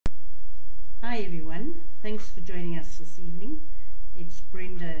Hi everyone, thanks for joining us this evening. It's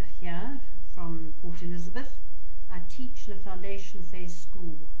Brenda here from Port Elizabeth. I teach in a foundation phase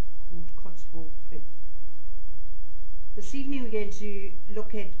school called Cotswold Prep. This evening we're going to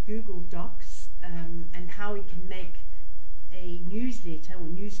look at Google Docs and how we can make a newsletter or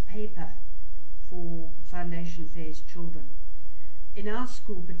newspaper for foundation phase children. In our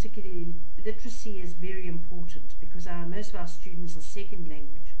school particularly, literacy is very important because most of our students are second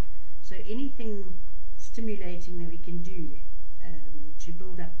language. So anything stimulating that we can do to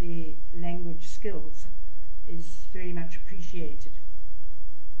build up their language skills is very much appreciated.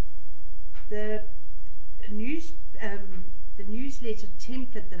 The newsletter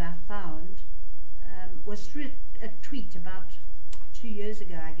template that I found was through a tweet about 2 years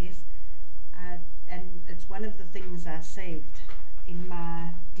ago, I guess, and it's one of the things I saved in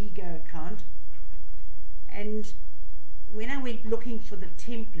my Digo account. And when I went looking for the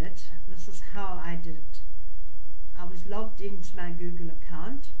template, this is how I did it. I was logged into my Google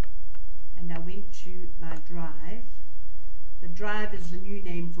account and I went to my Drive. The Drive is the new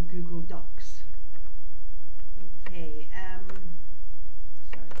name for Google Docs. Okay,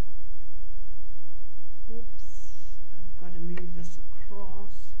 sorry. Oops, I've got to move this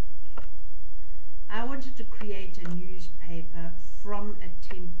across. Okay. I wanted to create a newspaper from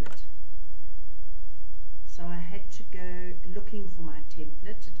a template. So I had to go looking for my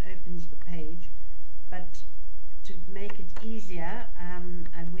template. It opens the page, but to make it easier,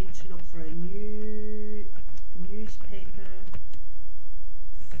 I went to look for a new newspaper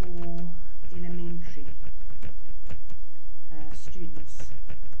for elementary students,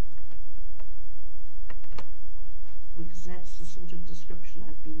 because that's the sort of description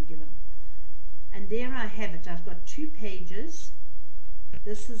I've been given. And there I have it. I've got 2 pages.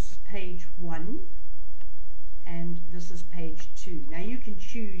 This is page 1. And this is page 2. Now you can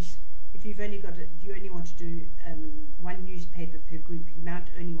choose, if you've only got you only want to do one newspaper per group, you might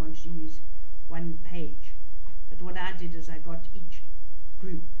only want to use 1 page. But what I did is I got each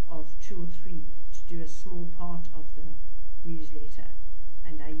group of 2 or 3 to do a small part of the newsletter,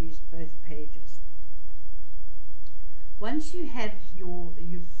 and I used both pages. Once you've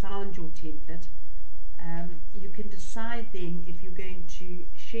found your template, you can decide then if you're going to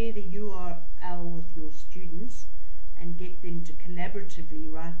share the URL with your students and get them to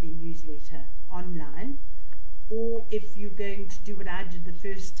collaboratively write their newsletter online, or if you're going to do what I did the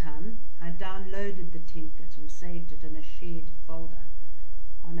first time. I downloaded the template and saved it in a shared folder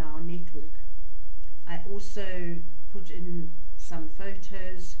on our network. I also put in some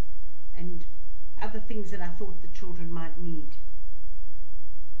photos and other things that I thought the children might need.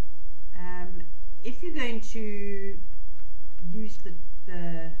 If you're going to use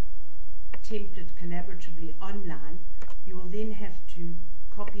the template collaboratively online, you will then have to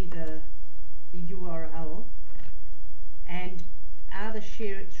copy the URL and either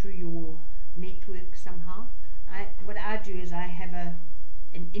share it through your network somehow. What I do is I have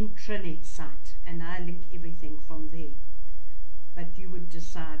an intranet site and I link everything from there. But you would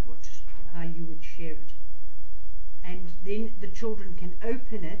decide how you would share it. And then the children can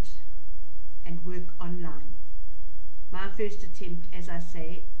open it and work online. My first attempt, as I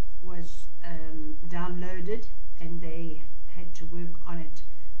say, was downloaded, and they had to work on it.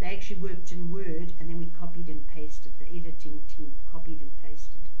 They actually worked in Word, and then we copied and pasted. The editing team copied and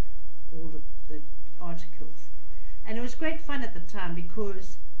pasted all the articles. And it was great fun at the time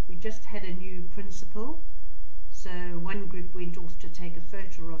because we just had a new principal. So one group went off to take a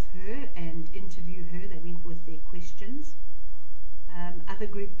photo of her and interview her. They went with their questions. Other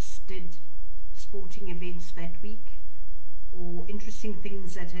groups did sporting events that week or interesting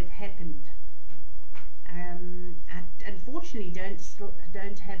things that had happened. I unfortunately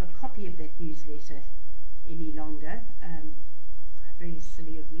don't have a copy of that newsletter any longer. Very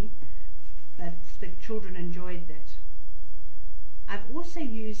silly of me, but the children enjoyed that. I've also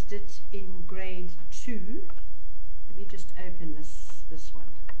used it in grade 2. Let me just open this one.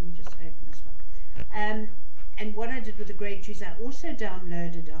 Let me just open this one. And what I did with the grade 2s, I also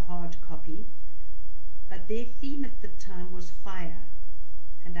downloaded a hard copy, but their theme at the time was fire,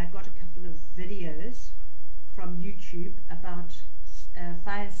 and I got a couple of videos from YouTube about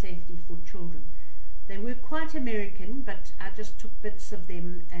fire safety for children. They were quite American, but I just took bits of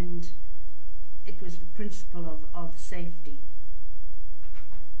them, and it was the principle of safety.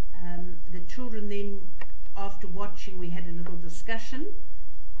 The children then, after watching, we had a little discussion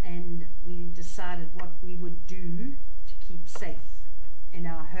and we decided what we would do to keep safe in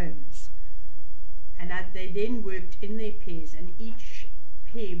our homes. And they then worked in their pairs, and each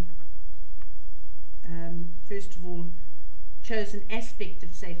pair first of all chose an aspect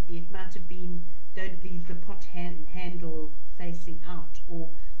of safety. It might have been saying don't leave the pot handle facing out, or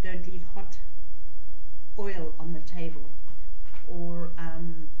don't leave hot oil on the table, or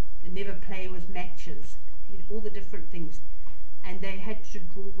never play with matches, all the different things. And they had to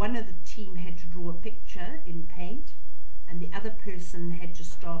draw, one of the team had to draw a picture in paint, and the other person had to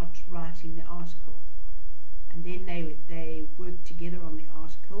start writing the article. And then they worked together on the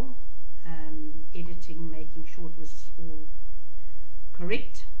article, editing, making sure it was all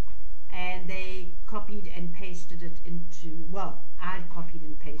correct, and they copied and pasted it into, well, I copied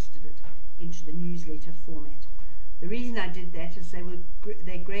and pasted it into the newsletter format. The reason I did that is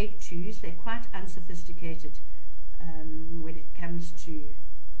they're grade 2s, they're quite unsophisticated when it comes to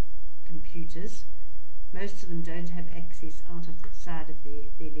computers. Most of them don't have access outside of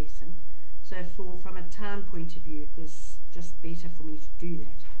their lesson. So from a time point of view, it was just better for me to do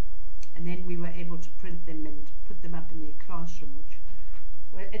that. And then we were able to print them and put them up in their classroom, which,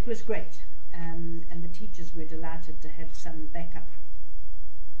 well, it was great. And the teachers were delighted to have some backup.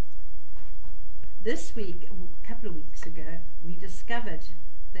 This week, a couple of weeks ago, we discovered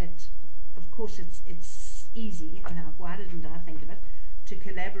that, of course, it's easy, why didn't I think of it, to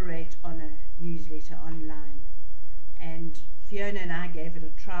collaborate on a newsletter online. And Fiona and I gave it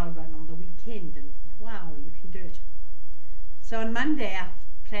a trial run on the weekend, and wow, you can do it. So on Monday I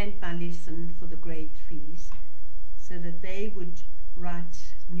planned my lesson for the grade 3s so that they would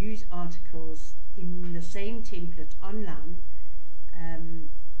write news articles in the same template online,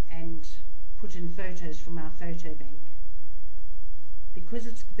 and put in photos from our photo bank.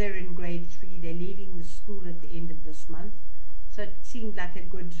 Because they're in grade 3, they're leaving the school at the end of this month, so it seemed like a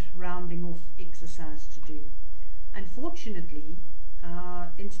good rounding off exercise to do. Unfortunately,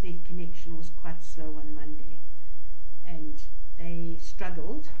 our internet connection was quite slow on Monday, and they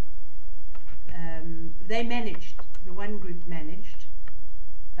struggled. They managed, the one group managed,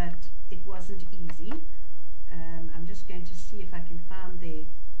 but it wasn't easy. I'm just going to see if I can find their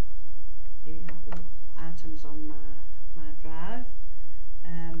all items on my drive.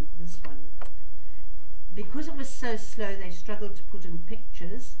 This one. Because it was so slow, they struggled to put in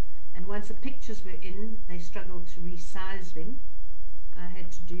pictures, and once the pictures were in, they struggled to resize them. I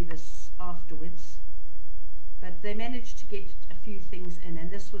had to do this afterwards, but they managed to get a few things in, and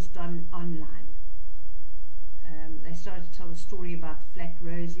this was done online. They started to tell the story about Flat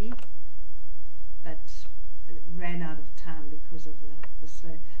Rosie, but it ran out of time because of the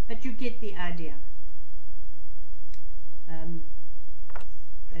slow. But you get the idea.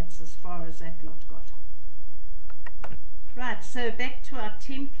 That's as far as that lot got. Right, so back to our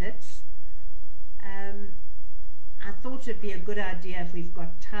templates. I thought it'd be a good idea, if we've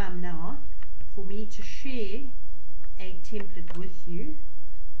got time now, for me to share a template with you.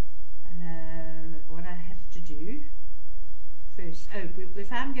 What I have to do first, if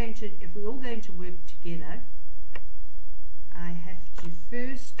we're all going to work together, I have to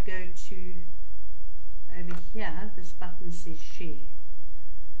first go to, over here, this button says share.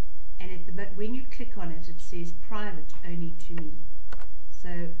 And when you click on it, it says private only to me. So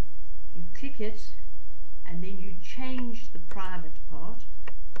you click it, and then you change the private part.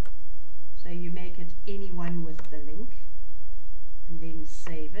 So you make it anyone with the link, and then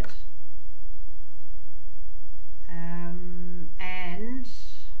save it.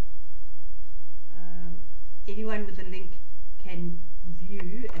 Anyone with a link can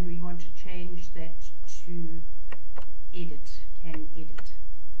view, and we want to change that to edit, can edit.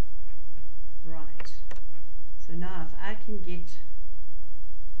 Right, so now if I can get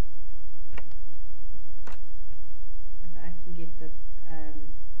the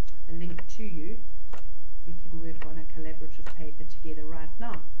link to you, we can work on a collaborative paper together right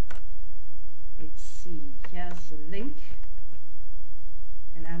now. Let's see, here's the link,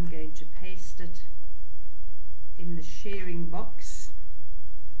 and I'm going to paste it in the sharing box,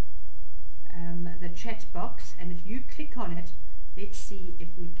 the chat box, and if you click on it, let's see if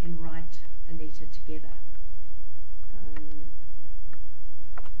we can write a letter together.